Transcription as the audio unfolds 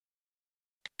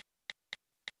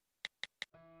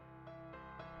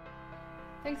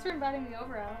Thanks for inviting me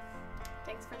over, Alice.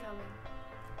 Thanks for coming.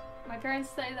 My parents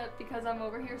say that because I'm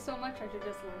over here so much, I should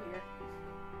just live here.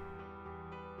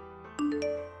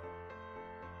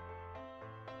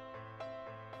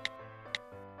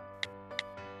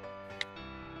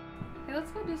 Hey,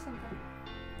 let's go do something.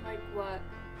 Like what?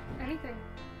 Anything.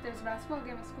 There's a basketball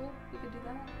game at school. We could do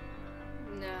that.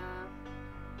 Nah.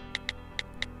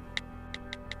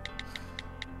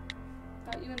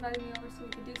 Thought you invited me over so we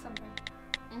could do something.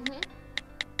 Mm-hmm.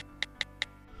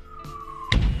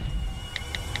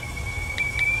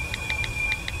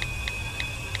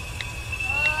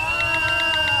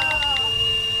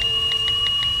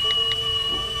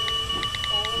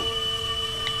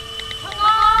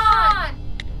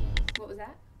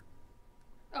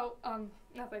 Oh,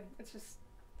 nothing. It's just,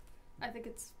 I think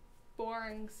it's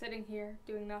boring sitting here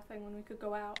doing nothing when we could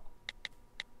go out.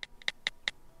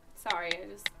 Sorry, I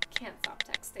just can't stop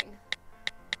texting.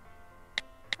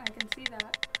 I can see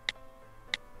that.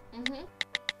 Mm-hmm.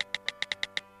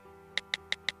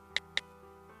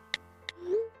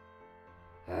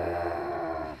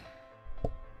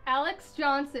 Alex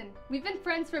Johnson, we've been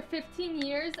friends for 15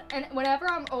 years, and whenever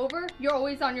I'm over, you're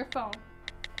always on your phone.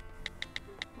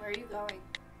 Where are you going?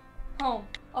 Home.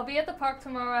 I'll be at the park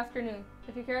tomorrow afternoon.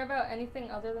 If you care about anything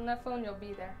other than that phone, you'll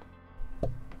be there.